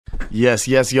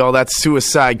Yes, y'all. That's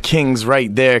Suicide Kings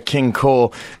right there. King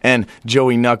Cole and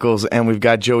Joey Knuckles. And we've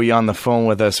got Joey on the phone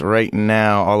with us right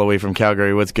now, all the way from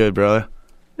Calgary. What's good, brother?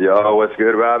 Yo, what's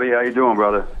good, Robbie? How you doing,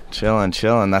 brother?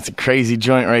 Chilling. That's a crazy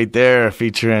joint right there,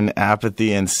 featuring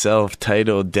Apathy and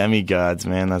Self-titled Demigods,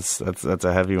 man. That's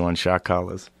a heavy one. Shot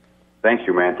callers. Thank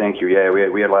you, man. Thank you. Yeah,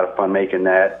 we had a lot of fun making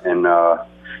that, and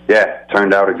it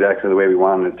turned out exactly the way we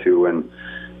wanted it to. And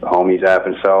the homies, App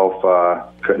and Self,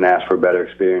 couldn't ask for a better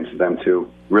experience with them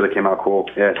too. Really came out cool.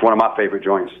 Yeah, it's one of my favorite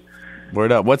joints.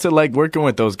 Word up. What's it like working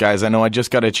with those guys? I know I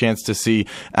just got a chance to see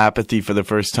Apathy for the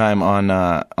first time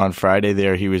on Friday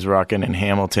there. He was rocking in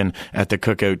Hamilton at the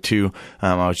Cookout too.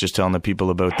 I was just telling the people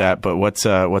about that. But what's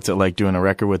it like doing a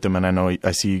record with them? And I know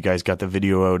I see you guys got the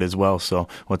video out as well. So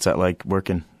what's that like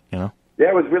working, you know? Yeah,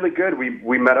 it was really good.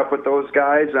 We met up with those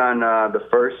guys on the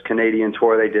first Canadian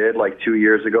tour they did like 2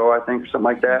 years ago, I think, or something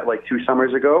like that, like 2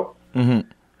 summers ago. Mm-hmm.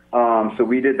 So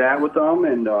we did that with them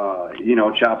and,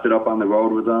 chopped it up on the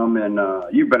road with them. And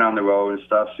you've been on the road and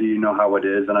stuff, so you know how it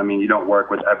is. And, I mean, you don't work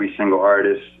with every single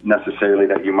artist necessarily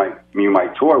that you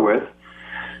might tour with.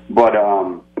 But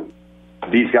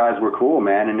these guys were cool,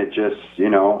 man. And it just,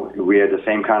 we had the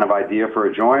same kind of idea for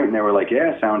a joint. And they were like,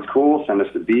 yeah, sounds cool. Send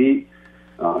us the beat.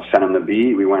 Sent them the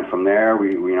beat. We went from there.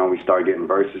 We started getting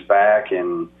verses back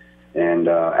and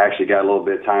actually got a little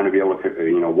bit of time to be able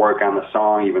to, work on the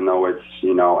song, even though it's,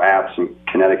 Apps in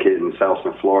Connecticut and Self's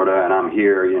in Florida, and I'm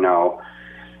here,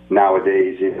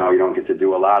 nowadays, you don't get to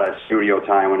do a lot of studio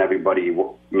time when everybody,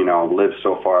 lives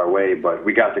so far away, but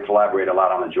we got to collaborate a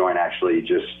lot on the joint, actually,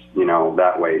 just,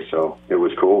 that way, so it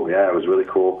was cool. Yeah, it was really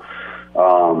cool.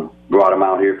 Brought him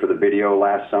out here for the video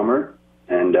last summer,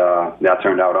 and that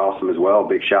turned out awesome as well.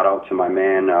 Big shout out to my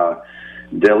man,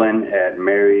 Dylan at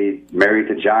Married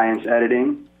to Giants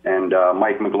Editing, and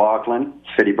Mike McLaughlin,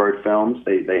 City Bird Films.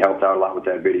 They helped out a lot with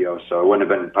that video, so it wouldn't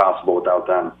have been possible without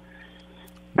them.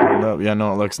 Yeah,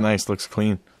 no, it looks nice, looks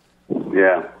clean.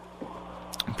 Yeah.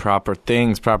 Proper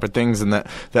things, and the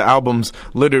album's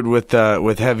littered with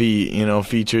heavy,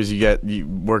 features. You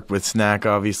worked with Snack,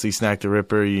 obviously, Snack the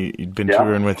Ripper. You'd been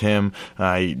touring with him,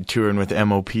 touring with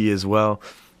M.o.p. as well.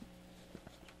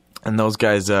 And those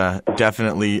guys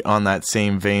definitely on that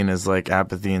same vein as like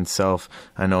Apathy and Self.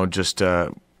 I know just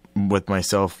with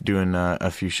myself doing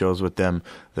a few shows with them,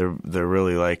 they're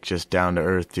really like just down to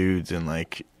earth dudes and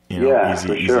like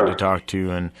easy to talk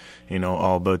to and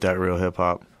all about that real hip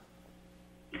hop.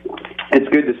 It's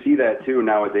good to see that too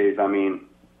nowadays. I mean,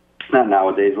 not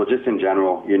nowadays, well, just in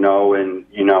general, and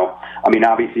I mean,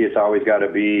 obviously it's always got to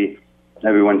be.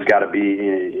 Everyone's got to be,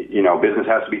 business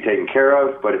has to be taken care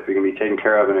of, but if you're going to be taken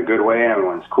care of in a good way and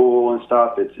everyone's cool and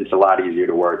stuff, it's a lot easier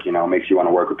to work, it makes you want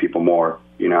to work with people more,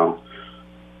 Definitely.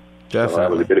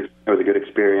 So it was a good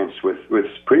experience with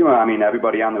pretty much, I mean,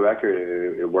 everybody on the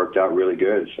record, it worked out really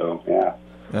good, so, yeah.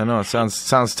 I know, it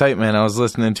sounds tight, man. I was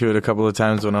listening to it a couple of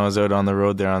times when I was out on the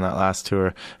road there on that last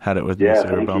tour. Had it with me.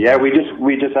 Yeah,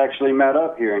 we just actually met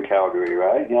up here in Calgary,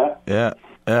 right? Yeah,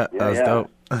 that was dope.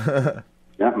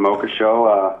 Yeah, Mocha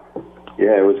show.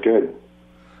 It was good.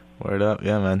 Word up,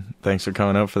 yeah, man. Thanks for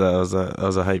coming out for that. That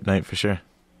was a hype night for sure.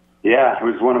 Yeah, it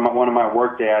was one of my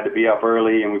work day. I had to be up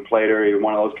early, and we played early.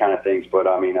 One of those kind of things. But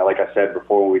I mean, like I said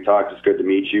before when we talked, it's good to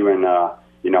meet you, and I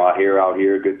hear out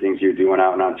here good things you're doing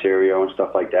out in Ontario and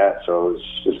stuff like that. So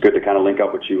it's good to kind of link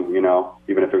up with you,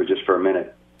 even if it was just for a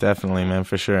minute. Definitely, man,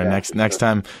 for sure. Yeah, next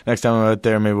time I'm out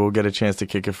there, maybe we'll get a chance to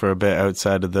kick it for a bit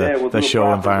outside of the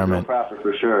show environment.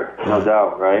 For sure, no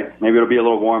doubt, right? Maybe it'll be a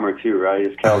little warmer too, right?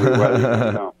 It's Calgary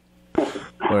weather.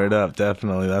 Word up,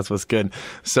 definitely. That's what's good.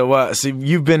 So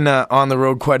you've been on the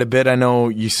road quite a bit. I know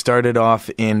you started off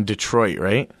in Detroit,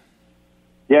 right?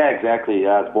 Yeah, exactly.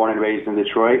 I was born and raised in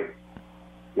Detroit.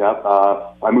 Yep.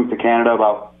 I moved to Canada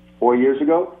about 4 years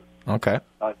ago. Okay.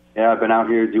 I've been out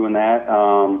here doing that.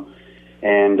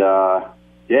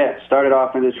 Started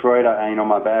off in Detroit.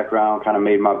 My background kind of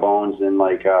made my bones in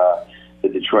like the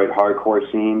Detroit hardcore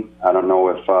scene. I don't know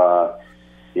if the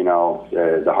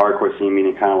hardcore scene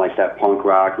meaning kind of like that punk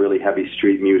rock, really heavy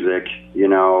street music.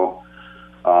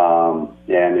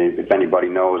 And if anybody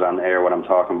knows on the air what I'm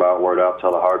talking about, word up,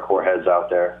 tell the hardcore heads out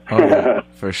there. Oh, yeah,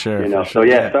 for sure. So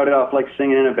started off like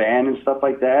singing in a band and stuff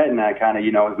like that, and I kind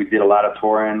of, we did a lot of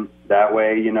touring that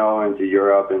way, into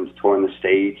Europe and touring the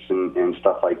States and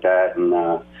stuff like that. And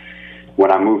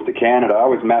when I moved to Canada, I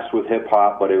always messed with hip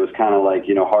hop, but it was kind of like,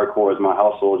 hardcore was my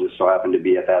hustle. Just so happened to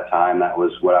be at that time that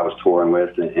was what I was touring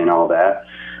with and all that.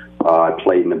 I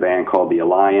played in a band called The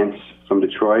Alliance from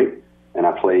Detroit. And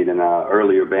I played in an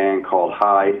earlier band called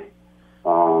Hyde.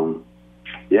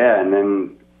 And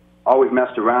then always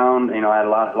messed around. I had a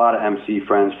lot of MC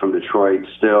friends from Detroit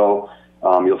still.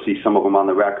 You'll see some of them on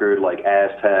the record, like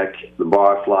Aztec, The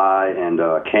Barfly, and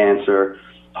Cancer.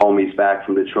 Homies back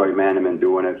from Detroit, man, have been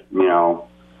doing it,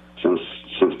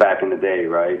 since back in the day,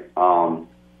 right?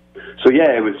 So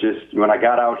yeah, it was just when I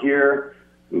got out here,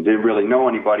 didn't really know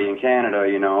anybody in Canada,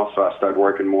 so I started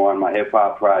working more on my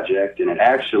hip-hop project, and it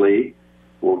actually,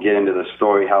 we'll get into the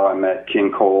story how I met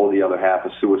King Cole, the other half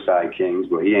of Suicide Kings,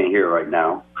 but he ain't here right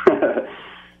now.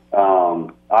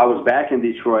 I was back in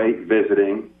Detroit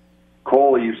visiting.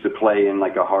 Cole used to play in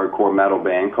like a hardcore metal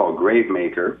band called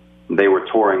Gravemaker. They were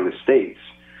touring the States.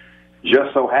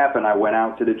 Just so happened I went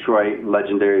out to Detroit,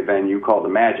 legendary venue called the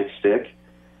Magic Stick,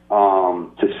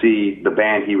 to see the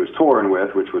band he was touring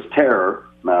with, which was Terror,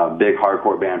 a big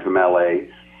hardcore band from L.A.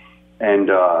 And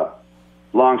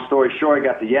long story short, I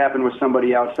got to yapping with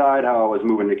somebody outside how I was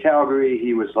moving to Calgary.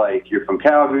 He was like, "You're from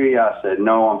Calgary?" I said,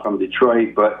 "No, I'm from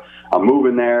Detroit, but I'm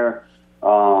moving there."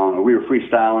 We were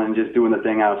freestyling, just doing the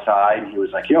thing outside. He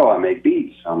was like, "Yo, I make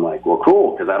beats." I'm like, "Well,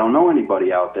 cool, because I don't know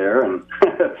anybody out there." And,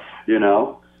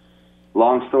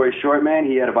 long story short, man,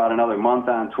 he had about another month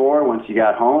on tour. Once he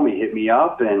got home, he hit me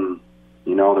up, and,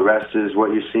 the rest is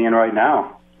what you're seeing right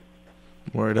now.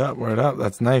 Word up.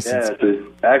 That's nice. Yeah,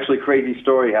 it's actually a crazy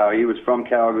story how he was from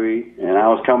Calgary, and I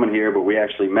was coming here, but we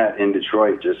actually met in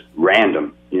Detroit, just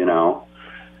random,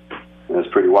 It was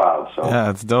pretty wild. So yeah,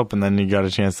 it's dope. And then you got a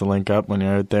chance to link up when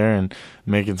you're out there and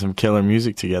making some killer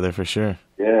music together for sure.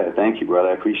 Yeah, thank you, brother.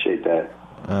 I appreciate that.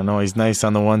 I know he's nice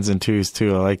on the ones and twos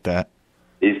too. I like that.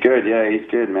 He's good. Yeah, he's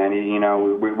good, man.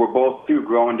 We're both too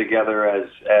growing together as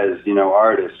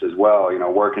artists as well.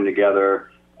 Working together.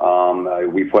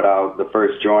 We put out the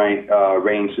first joint,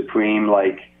 Reign Supreme,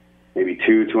 like maybe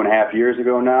 2.5 years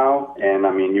ago now, and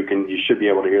I mean you should be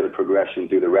able to hear the progression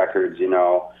through the records.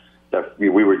 That we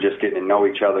were just getting to know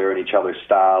each other and each other's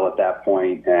style at that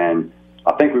point, and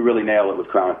I think we really nailed it with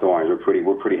Crown of Thorns.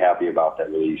 We're pretty happy about that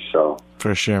release. So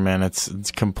for sure, man,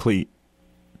 it's complete.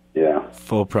 Yeah.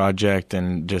 Full project,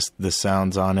 and just the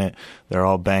sounds on it. They're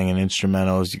all banging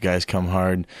instrumentals. You guys come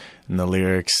hard, and the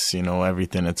lyrics,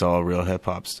 everything. It's all real hip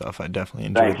hop stuff. I definitely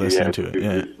enjoyed listening to it.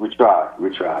 Yeah. We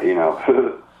try.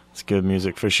 It's good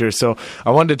music for sure. So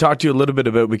I wanted to talk to you a little bit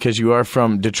about, because you are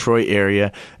from Detroit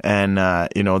area, and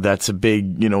that's a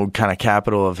big kind of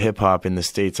capital of hip hop in the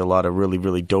States. A lot of really,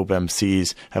 really dope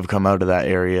MCs have come out of that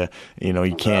area.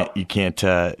 You can't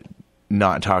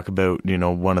not talk about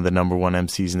one of the number one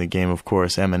MCs in the game, of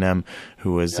course, Eminem,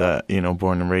 who was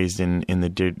born and raised in the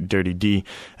Dirty D,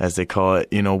 as they call it.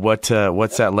 What's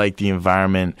that like, the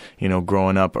environment,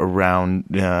 growing up around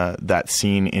that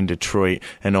scene in Detroit?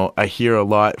 And I hear a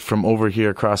lot from over here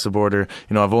across the border.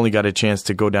 I've only got a chance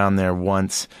to go down there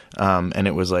once, and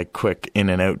it was like quick in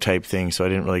and out type thing, so I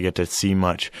didn't really get to see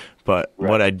much. But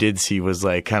what I did see was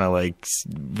like kind of like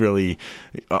really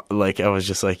like I was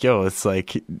just like, yo, it's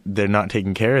like they're not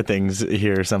taking care of things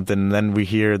here or something. And then we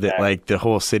hear that like the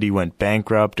whole city went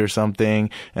bankrupt or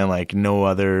something, and like no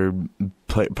other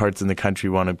parts in the country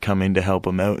want to come in to help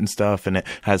them out and stuff. And it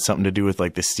has something to do with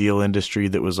like the steel industry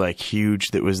that was like huge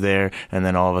that was there. And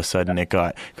then all of a sudden it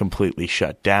got completely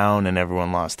shut down, and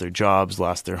everyone lost their jobs,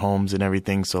 lost their homes and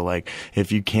everything. So like,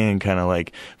 if you can kind of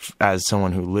like, as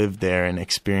someone who lived there and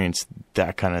experienced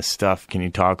that kind of stuff, can you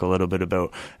talk a little bit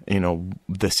about,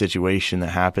 the situation that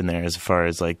happened there as far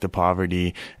as like the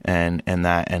poverty and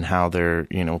that, and how they're,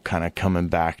 kind of coming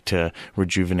back to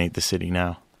rejuvenate the city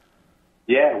now?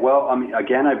 Yeah, well, I mean,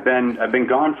 again, I've been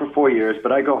gone for 4 years,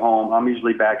 but I go home. I'm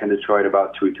usually back in Detroit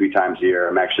about 2-3 times a year.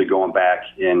 I'm actually going back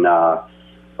in a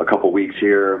couple weeks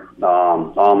here.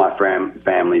 All my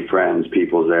family, friends,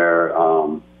 people's there.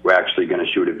 We're actually going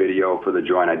to shoot a video for the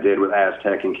joint I did with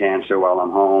Aztec and Cancer while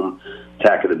I'm home,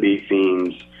 Attack of the Beat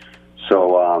Fiends.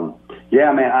 So,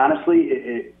 yeah, man,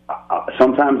 honestly,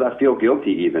 sometimes I feel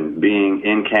guilty even being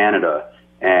in Canada.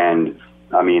 And,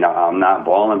 I mean, I'm not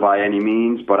balling by any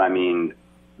means, but, I mean,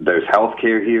 there's health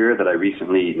care here that I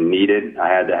recently needed. I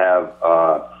had to have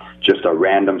just a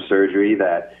random surgery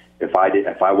that if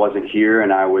I wasn't here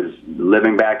and I was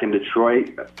living back in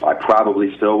Detroit, I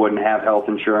probably still wouldn't have health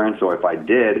insurance, or if I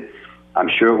did, I'm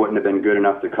sure it wouldn't have been good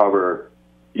enough to cover,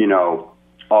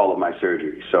 all of my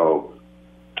surgery. So,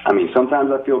 I mean,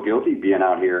 sometimes I feel guilty being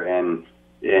out here and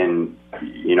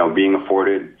being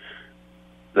afforded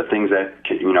the things that,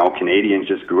 Canadians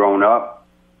just grown up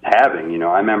having.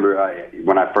 I remember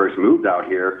when I first moved out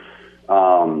here,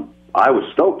 I was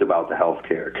stoked about the health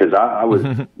care because I was,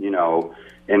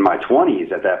 in my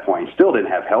 20s at that point, still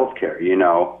didn't have health care,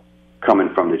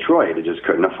 coming from Detroit. I just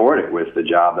couldn't afford it with the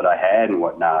job that I had and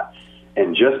whatnot.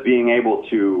 And just being able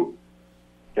to,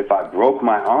 if I broke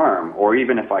my arm or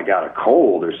even if I got a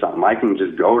cold or something, I can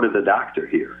just go to the doctor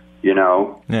here,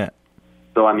 Yeah.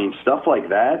 So, I mean, stuff like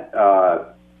that,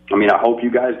 I mean, I hope you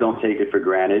guys don't take it for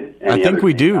granted. I think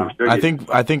we do. I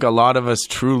think a lot of us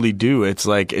truly do. It's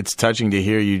like, it's touching to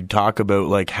hear you talk about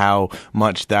like how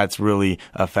much that's really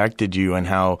affected you, and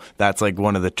how that's like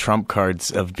one of the trump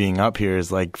cards of being up here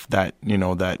is like that, you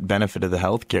know, that benefit of the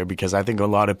healthcare, because I think a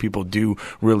lot of people do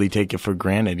really take it for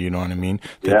granted. You know what I mean?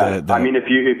 I mean, if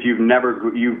you've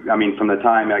never, I mean, from the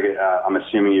time I'm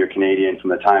assuming you're Canadian,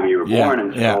 from the time you were born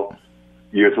until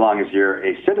as long as you're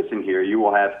a citizen here, you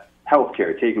will have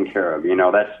healthcare taken care of. You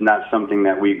know, that's not something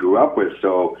that we grew up with.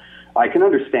 So I can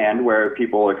understand where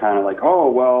people are kind of like,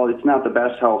 oh, well, it's not the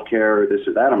best healthcare or this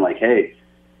or that. I'm like, hey,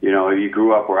 you know, if you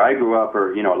grew up where I grew up,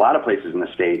 or, you know, a lot of places in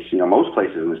the States, you know, most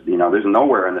places, you know, there's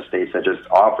nowhere in the States that just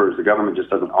offers, the government just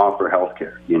doesn't offer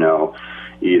healthcare. You know,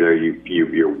 either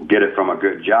you get it from a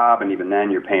good job, and even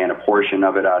then you're paying a portion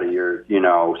of it out of your, you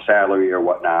know, salary or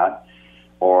whatnot.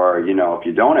 Or, you know, if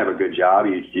you don't have a good job,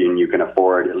 you can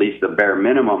afford at least the bare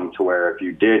minimum to where if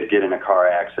you did get in a car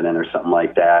accident or something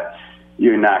like that,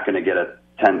 you're not going to get a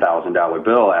 $10,000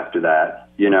 bill after that,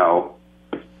 you know,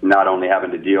 not only having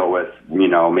to deal with, you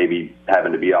know, maybe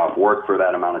having to be off work for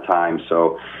that amount of time.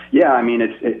 So, yeah, I mean,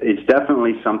 it's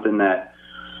definitely something that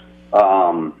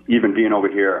even being over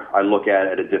here, I look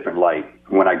at a different light.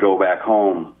 When I go back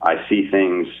home, I see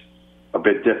things a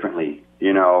bit differently,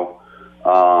 you know.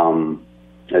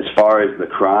 As far as the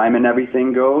crime and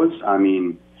everything goes, I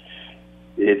mean,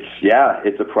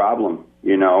 it's a problem.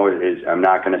 You know, I'm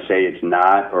not going to say it's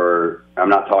not, or I'm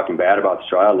not talking bad about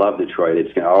Detroit. I love Detroit.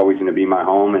 It's always going to be my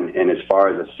home. And as far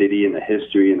as the city and the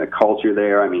history and the culture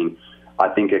there, I mean, I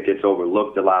think it gets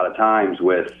overlooked a lot of times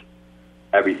with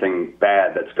everything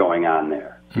bad that's going on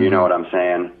there. Mm-hmm. You know what I'm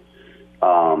saying?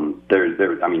 I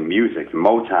mean, music,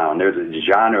 Motown. There's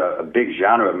a big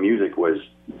genre of music was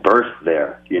birthed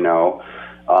there. You know.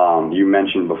 You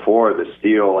mentioned before the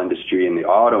steel industry and the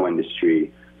auto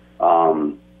industry.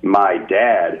 My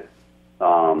dad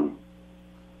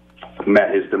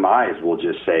met his demise, we'll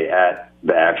just say, at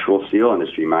the actual steel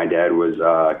industry. My dad was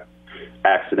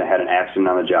had an accident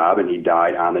on the job, and he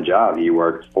died on the job. He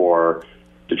worked for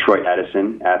Detroit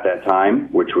Edison at that time,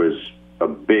 which was a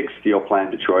big steel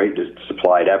plant in Detroit, just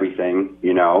supplied everything,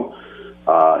 you know.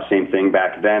 Same thing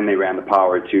back then. They ran the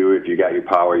power too. If you got your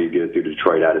power, you get it through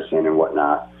Detroit Edison and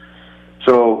whatnot.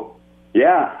 So,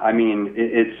 yeah, I mean,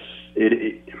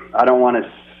 I don't want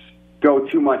to go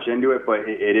too much into it, but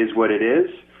it is what it is.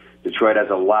 Detroit has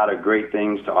a lot of great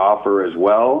things to offer as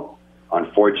well.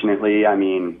 Unfortunately, I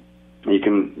mean, you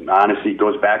can honestly, it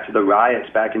goes back to the riots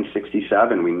back in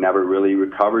 '67. We never really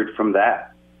recovered from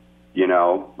that. You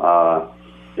know,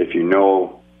 if you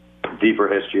know deeper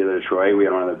history of Detroit, we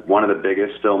had one of the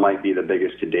biggest, still might be the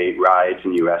biggest to date riots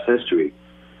in U.S. history.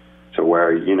 So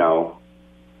where, you know,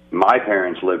 my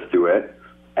parents lived through it,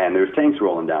 and there's tanks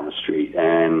rolling down the street,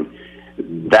 and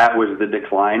that was the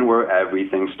decline where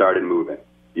everything started moving,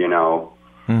 you know.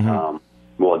 Mm-hmm.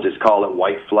 We'll just call it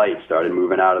white flight, started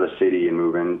moving out of the city and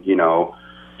moving, you know,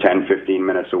 10, 15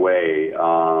 minutes away.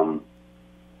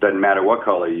 Doesn't matter what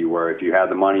color you were. If you had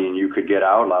the money and you could get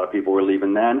out, a lot of people were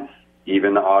leaving then.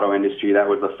 Even the auto industry, that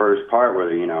was the first part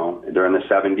where, you know, during the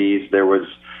 70s, there was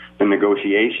the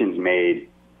negotiations made,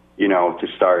 you know, to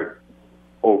start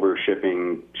over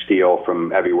shipping steel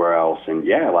from everywhere else. And,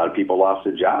 yeah, a lot of people lost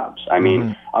their jobs. I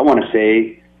mean, I want to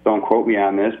say, don't quote me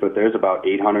on this, but there's about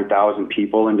 800,000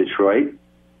 people in Detroit,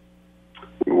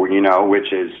 you know,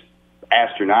 which is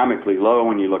astronomically low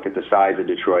when you look at the size of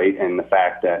Detroit and the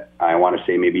fact that I want to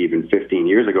say maybe even 15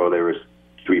 years ago there was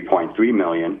 3.3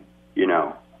 million, you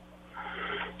know.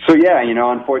 So, yeah, you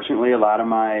know, unfortunately, a lot of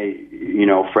my, you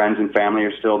know, friends and family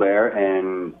are still there,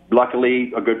 and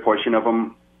luckily a good portion of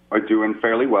them are doing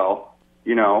fairly well,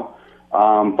 you know.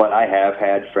 But I have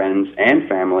had friends and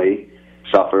family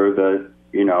suffer the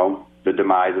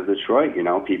demise of Detroit, you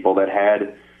know, people that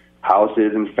had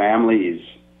houses and families,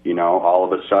 you know, all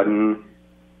of a sudden,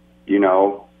 you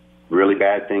know, really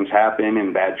bad things happen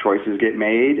and bad choices get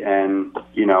made, and,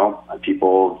 you know,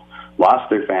 people lost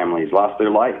their families, lost their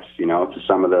lives, you know, to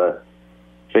some of the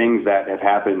things that have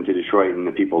happened to Detroit and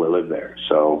the people that live there.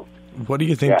 So, what do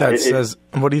you think that says?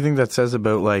 What do you think that says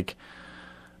about, like,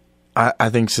 I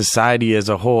think society as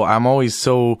a whole? I'm always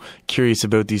so curious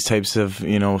about these types of,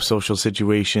 you know, social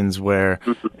situations where,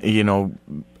 you know,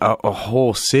 a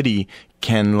whole city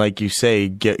can, like you say,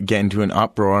 get into an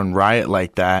uproar and riot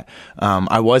like that.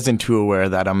 I wasn't too aware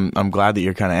of that. I'm glad that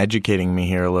you're kind of educating me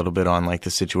here a little bit on like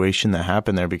the situation that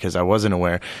happened there, because I wasn't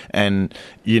aware. And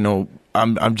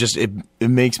I'm just, it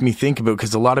makes me think about,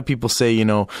 because a lot of people say,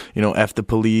 F the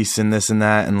police and this and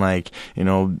that, and like,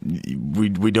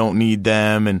 we don't need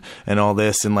them and all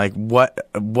this, and like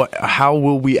how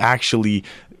will we actually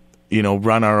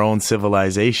run our own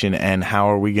civilization, and how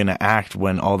are we going to act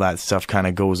when all that stuff kind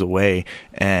of goes away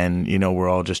and, we're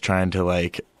all just trying to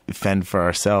like fend for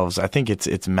ourselves? I think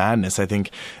it's madness. I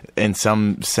think in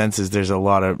some senses there's a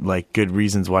lot of like good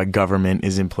reasons why government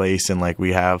is in place, and like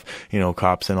we have,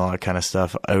 cops and all that kind of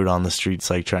stuff out on the streets,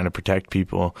 like trying to protect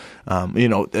people.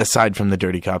 Aside from the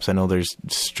dirty cops, I know there's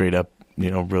straight up,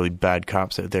 really bad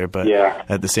cops out there, but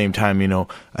at the same time,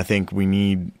 I think we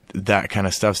need that kind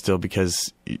of stuff still,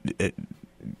 because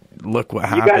look what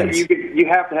happens. You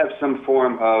have to have some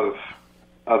form of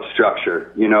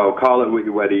structure, call it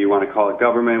whether you want to call it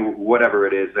government, whatever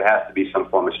it is, there has to be some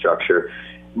form of structure.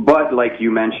 But like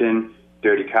you mentioned,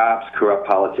 dirty cops, corrupt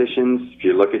politicians. If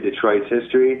you look at Detroit's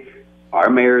history, our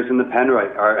mayor is in the pen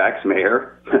our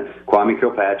ex-mayor, Kwame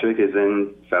Kilpatrick, is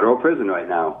in federal prison right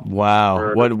now.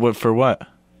 Wow. For what?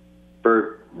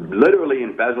 For literally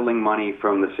embezzling money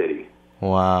from the city.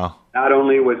 Wow. Not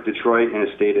only was Detroit in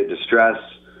a state of distress,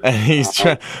 and he's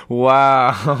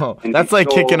wow. That's like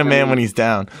kicking a man when he's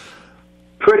down.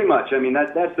 Pretty much. I mean,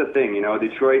 that's the thing,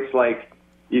 Detroit's like,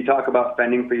 you talk about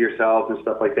fending for yourselves and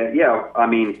stuff like that. Yeah, I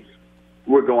mean,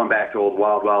 we're going back to old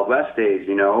Wild Wild West days,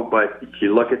 but if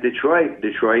you look at Detroit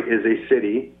is a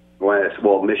city,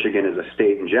 well, Michigan is a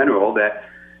state in general, that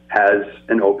has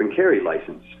an open carry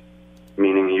license,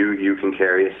 meaning you can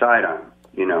carry a sidearm,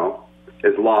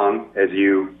 as long as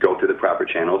you go through the proper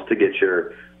channels to get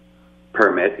your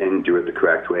permit and do it the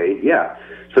correct way. Yeah.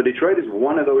 So Detroit is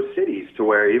one of those cities to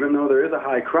where, even though there is a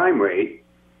high crime rate,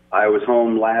 I was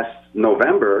home last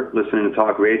November listening to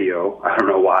talk radio. I don't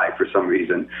know why, for some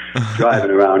reason, driving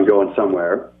around going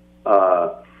somewhere,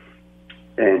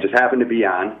 and just happened to be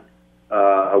on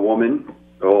a woman,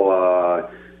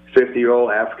 50-year-old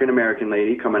African-American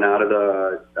lady coming out of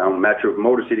the Metro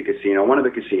Motor City Casino, one of the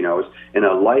casinos, in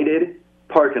a lighted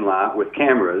parking lot with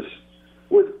cameras,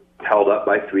 was held up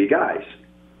by three guys.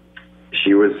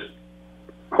 She was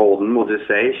holding, we'll just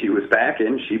say, she was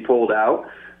backing, she pulled out,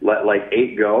 let like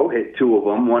 8 go, hit 2 of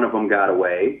them, one of them got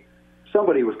away.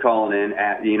 Somebody was calling in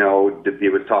at,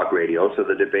 it was talk radio, so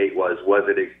the debate was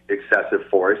it excessive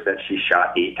force that she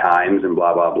shot 8 times and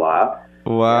blah, blah, blah.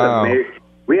 Wow.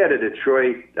 We had a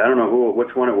Detroit, I don't know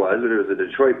which one it was, but it was a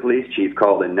Detroit police chief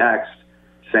called in next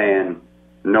saying,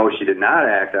 no, she did not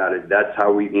act out of, that's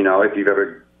how we, if you've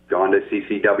ever gone to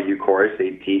CCW course, they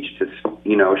teach to,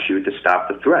 shoot to stop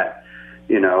the threat.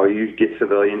 You get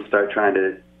civilians start trying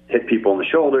to hit people in the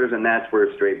shoulders, and that's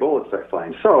where stray bullets start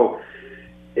flying. So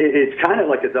it's kind of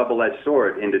like a double-edged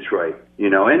sword in Detroit,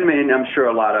 and I'm sure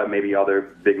a lot of maybe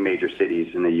other big major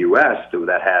cities in the U.S.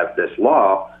 that have this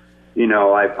law.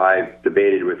 I've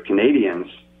debated with Canadians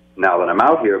now that I'm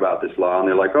out here about this law, and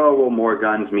they're like, oh, well, more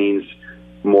guns means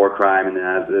more crime, and then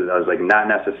I was like, not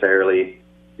necessarily.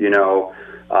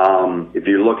 If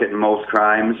you look at most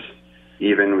crimes,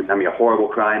 a horrible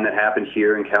crime that happened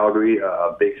here in Calgary,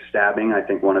 a big stabbing, I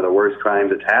think one of the worst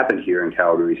crimes that's happened here in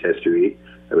Calgary's history,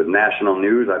 it was national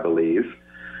news, I believe,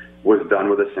 was done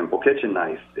with a simple kitchen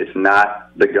knife. It's not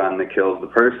the gun that kills the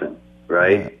person,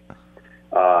 right?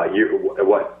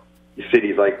 What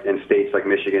cities like and states like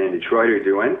Michigan and Detroit are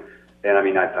doing, and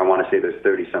I want to say there's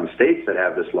 30-some states that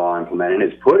have this law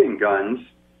implemented, is putting guns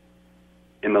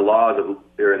in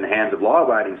in the hands of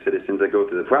law-abiding citizens that go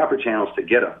through the proper channels to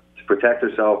get them, to protect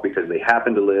themselves because they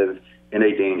happen to live in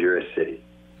a dangerous city.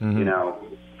 Mm-hmm.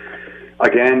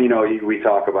 Again, we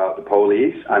talk about the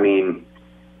police. The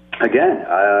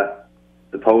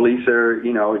police are,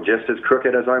 just as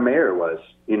crooked as our mayor was.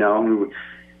 We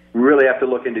really have to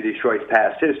look into Detroit's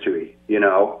past history,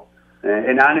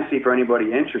 and honestly, for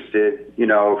anybody interested,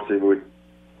 the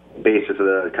basis of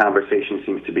the conversation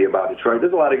seems to be about Detroit.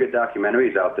 There's a lot of good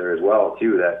documentaries out there as well,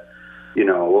 too, that,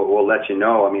 will let you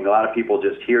know. A lot of people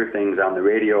just hear things on the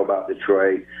radio about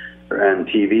Detroit and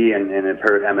TV and have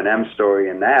heard Eminem's story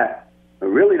and that. I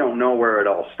really don't know where it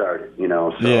all started,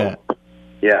 so,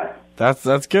 yeah.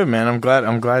 That's good, man. I'm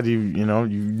glad you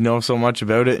know so much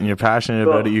about it and you're passionate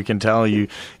about it. You can tell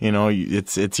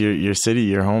it's your city,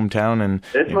 your hometown, and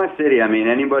it's my city.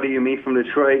 Anybody you meet from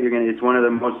Detroit, it's one of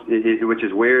the most, which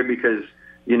is weird because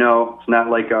it's not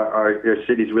like our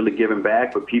city's really giving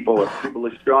back, but people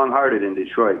are strong-hearted in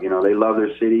Detroit. They love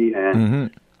their city,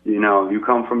 and you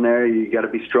come from there, you got to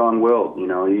be strong-willed.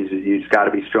 You just got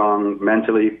to be strong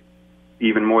mentally,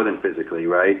 even more than physically,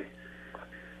 right?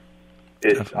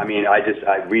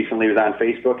 I recently was on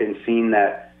Facebook and seen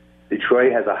that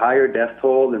Detroit has a higher death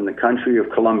toll than the country of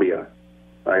Colombia.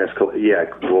 I guess,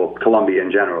 Colombia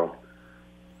in general.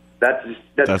 That's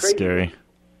crazy, scary.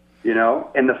 You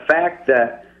know, and the fact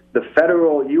that the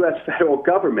U.S. federal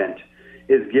government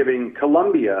is giving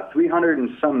Colombia $300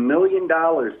 and some million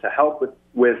to help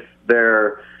with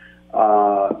their,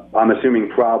 I'm assuming,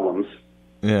 problems.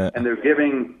 Yeah. And they're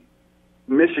giving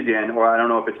Michigan, or I don't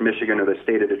know if it's Michigan or the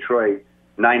state of Detroit,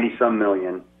 90-some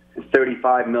million, and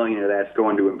 35 million of that's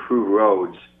going to improve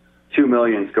roads. 2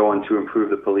 million is going to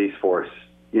improve the police force,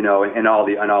 you know, and all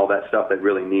that stuff that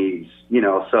really needs, you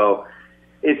know. So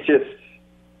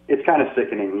it's kind of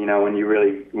sickening, you know, when you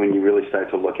really start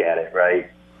to look at it, right?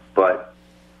 But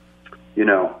you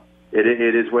know, it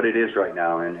is what it is right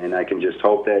now, and I can just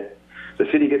hope that the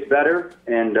city gets better.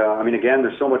 And again,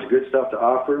 there's so much good stuff to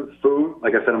offer. Food,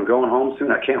 like I said, I'm going home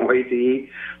soon. I can't wait to eat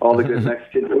all the good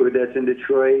Mexican food that's in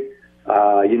Detroit.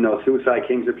 You know, Suicide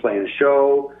Kings are playing a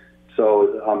show.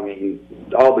 So, I mean,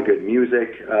 all the good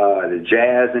music, the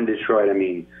jazz in Detroit. I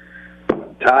mean,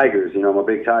 Tigers, you know, I'm a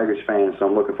big Tigers fan, so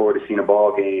I'm looking forward to seeing a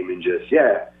ball game and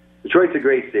Detroit's a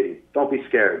great city. Don't be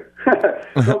scared.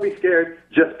 Don't be scared.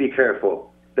 Just be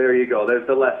careful. There you go. There's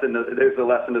the lesson. There's the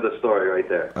lesson to the story right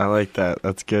there. I like that.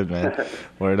 That's good, man.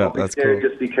 Word up. That's scared, cool.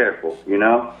 Just be careful, you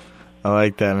know? I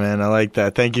like that, man. I like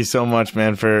that. Thank you so much,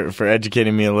 man, for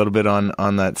educating me a little bit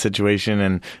on that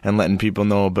situation and letting people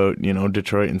know about, you know,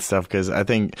 Detroit and stuff, because I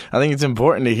think it's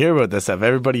important to hear about this stuff.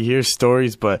 Everybody hears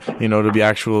stories, but, you know, to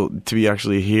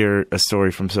actually hear a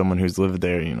story from someone who's lived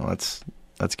there, you know,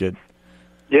 that's good.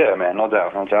 Yeah, man, no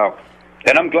doubt.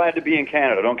 And I'm glad to be in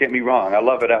Canada. Don't get me wrong. I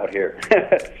love it out here.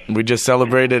 We just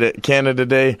celebrated it Canada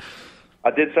Day. I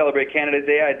did celebrate Canada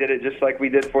Day. I did it just like we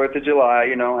did 4th of July.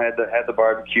 You know, had the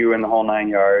barbecue and the whole 9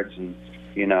 yards, and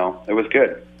you know, it was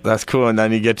good. That's cool, and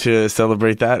then you get to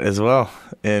celebrate that as well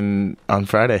on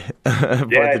Friday.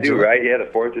 Yeah, I do. Right? Yeah,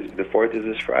 the 4th is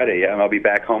this Friday. Yeah, and I'll be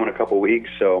back home in a couple weeks,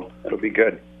 so it'll be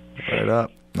good. Right up.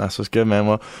 That's what's good, man.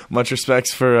 Well, much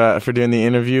respects for doing the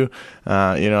interview.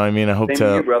 You know, I mean, I hope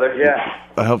to you, brother. Yeah.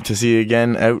 I hope to see you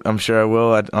again out. I'm sure I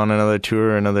will on another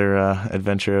tour, another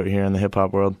adventure out here in the hip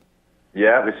hop world.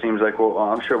 Yeah, it seems like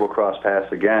I'm sure we'll cross paths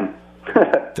again.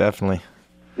 Definitely.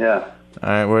 Yeah. All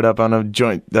right, word up on a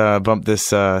joint. Bump this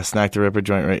Snack the Ripper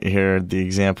joint right here. The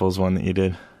Examples one that you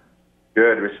did.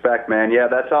 Good, respect, man. Yeah,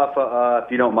 that's off.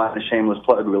 If you don't mind, a shameless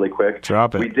plug, really quick.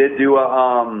 Drop it. We did do a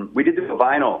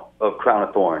vinyl of Crown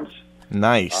of Thorns.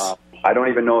 Nice. I don't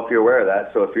even know if you're aware of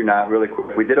that. So if you're not, really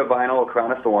quick, we did a vinyl of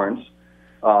Crown of Thorns.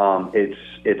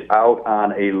 It's out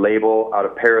on a label out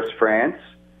of Paris, France.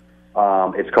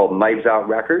 It's called Knives Out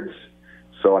Records.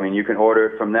 So I mean, you can order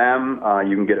it from them.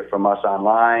 You can get it from us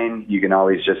online. You can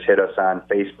always just hit us on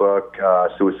Facebook,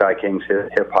 Suicide Kings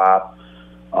Hip Hop.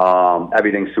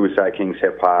 Everything Suicide Kings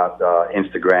Hip Hop,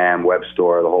 Instagram, web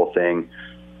store, the whole thing.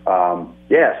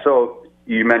 So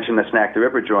you mentioned the Snack the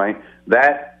Ripper joint.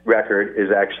 That record is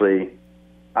actually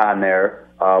on there.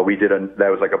 That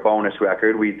was like a bonus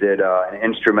record. We did an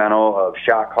instrumental of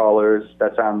Shot Callers.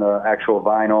 That's on the actual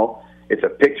vinyl. It's a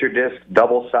picture disc,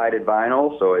 double-sided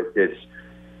vinyl, so it's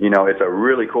you know, it's a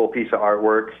really cool piece of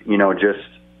artwork. You know, just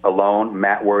alone,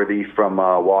 Matt Worthy from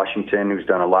Washington, who's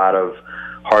done a lot of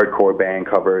hardcore band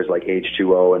covers like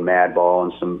H2O and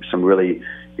Madball and some really,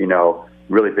 you know,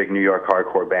 really big New York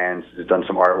hardcore bands has done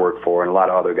some artwork for, and a lot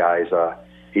of other guys.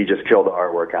 He just killed the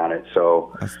artwork on it.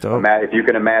 So that's dope. If you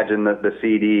can imagine the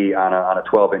CD on a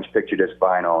 12-inch picture disc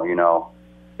vinyl, you know,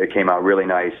 it came out really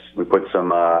nice. We put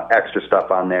some extra stuff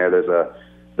on there.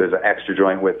 There's an extra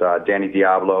joint with Danny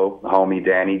Diablo, homie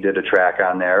Danny did a track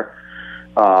on there.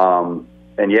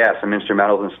 And yeah, some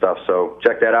instrumentals and stuff. So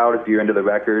check that out if you're into the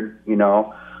record. You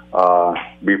know,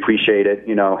 we appreciate it.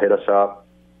 You know, hit us up.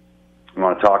 You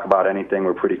want to talk about anything?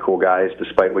 We're pretty cool guys,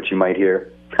 despite what you might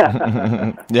hear.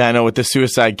 Yeah, I know. With the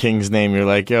Suicide Kings name, you're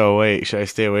like, yo, wait, should I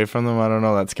stay away from them? I don't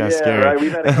know. That's kind of scary. Right.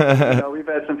 We've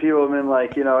had some people have been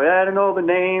like, you know, I don't know the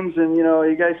names, and you know,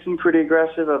 you guys seem pretty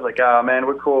aggressive. I was like, oh man,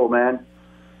 we're cool, man.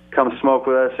 Come smoke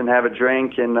with us and have a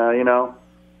drink, and you know.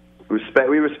 We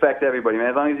respect everybody,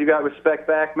 man. As long as you got respect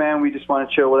back, man, we just want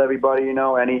to chill with everybody, you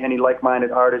know. Any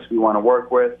like-minded artists we want to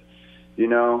work with, you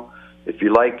know. If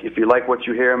you like what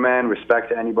you hear, man, respect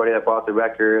to anybody that bought the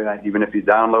record. Even if you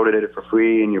downloaded it for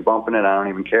free and you're bumping it, I don't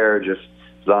even care. Just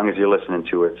as long as you're listening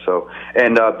to it. So,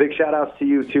 and big shout-outs to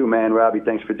you too, man, Robbie.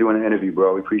 Thanks for doing the interview,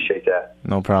 bro. We appreciate that.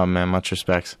 No problem, man. Much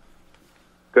respects.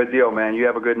 Good deal, man. You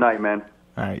have a good night, man.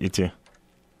 All right, you too.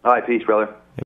 All right, peace, brother.